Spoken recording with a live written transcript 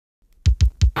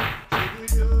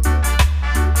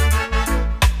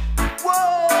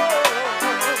Whoa,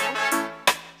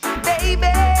 baby,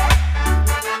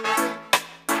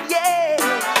 yeah.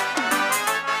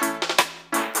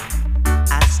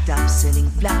 I stopped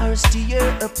sending flowers to your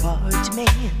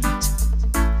apartment.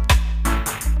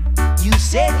 You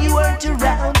said you weren't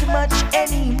around much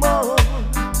anymore.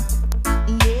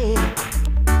 Yeah,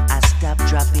 I stopped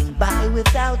dropping by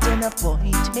without an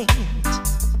appointment.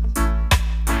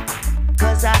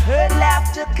 'Cause I heard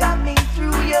laughter coming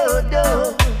through your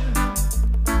door.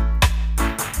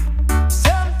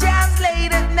 Sometimes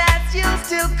late at night you'll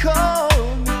still call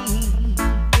me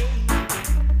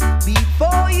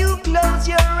before you close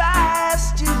your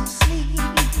eyes to sleep.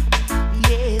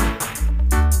 Yeah,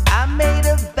 I made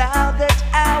a vow that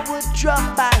I would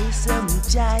drop by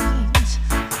sometimes,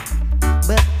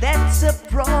 but that's a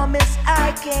promise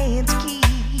I can't keep.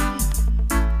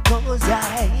 'Cause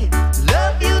I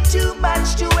love you too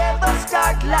much to ever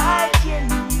start liking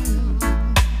you.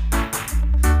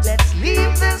 Let's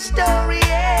leave the story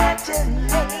at an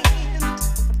end.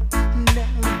 No,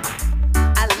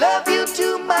 I love you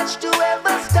too much to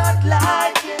ever start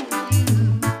liking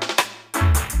you.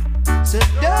 So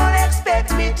don't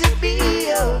expect me to be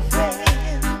your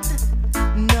friend.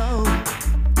 No,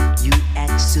 you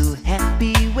act so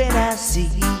happy when I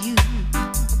see you,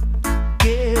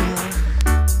 girl.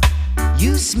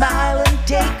 You smile and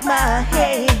take my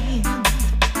hand.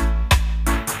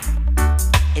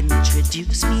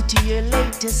 Introduce me to your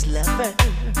latest lover.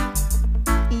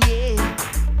 Yeah,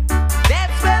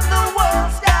 that's when the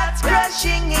world starts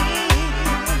crushing in.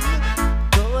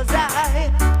 'Cause I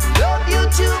love you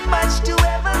too much to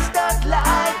ever start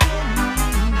liking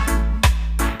you.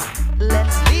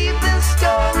 Let's leave the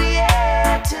story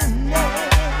at an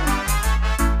end.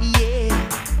 Yeah,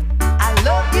 I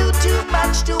love you too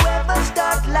much to ever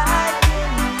start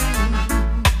liking you.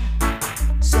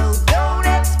 So don't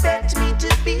expect me to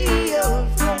be your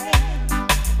friend.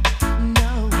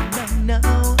 No, no, no.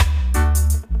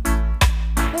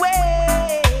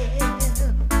 Well,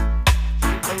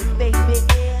 oh baby,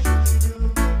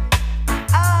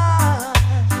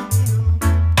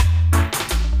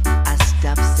 I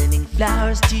stopped sending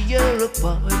flowers to your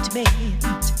apartment.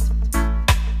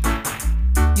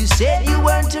 You said you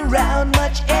weren't around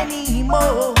much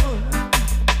anymore.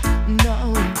 No,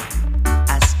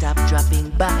 I stopped dropping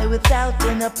by without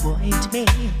an appointment.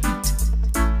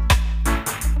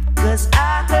 'Cause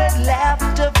I heard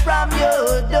laughter from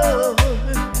your door.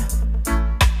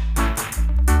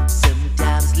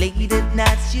 Sometimes late at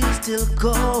nights you still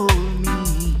call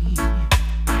me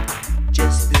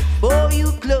just before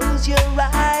you close your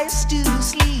eyes to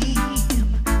sleep.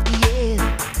 Yeah,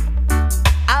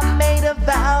 I made a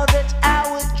vow that I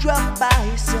would drop by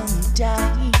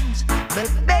sometimes, but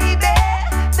baby,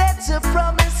 that's a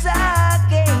promise I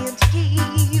can't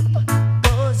keep.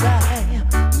 'Cause I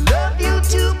love you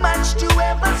too much to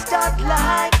ever start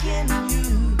liking you.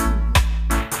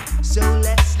 So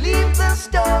let's leave the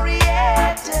story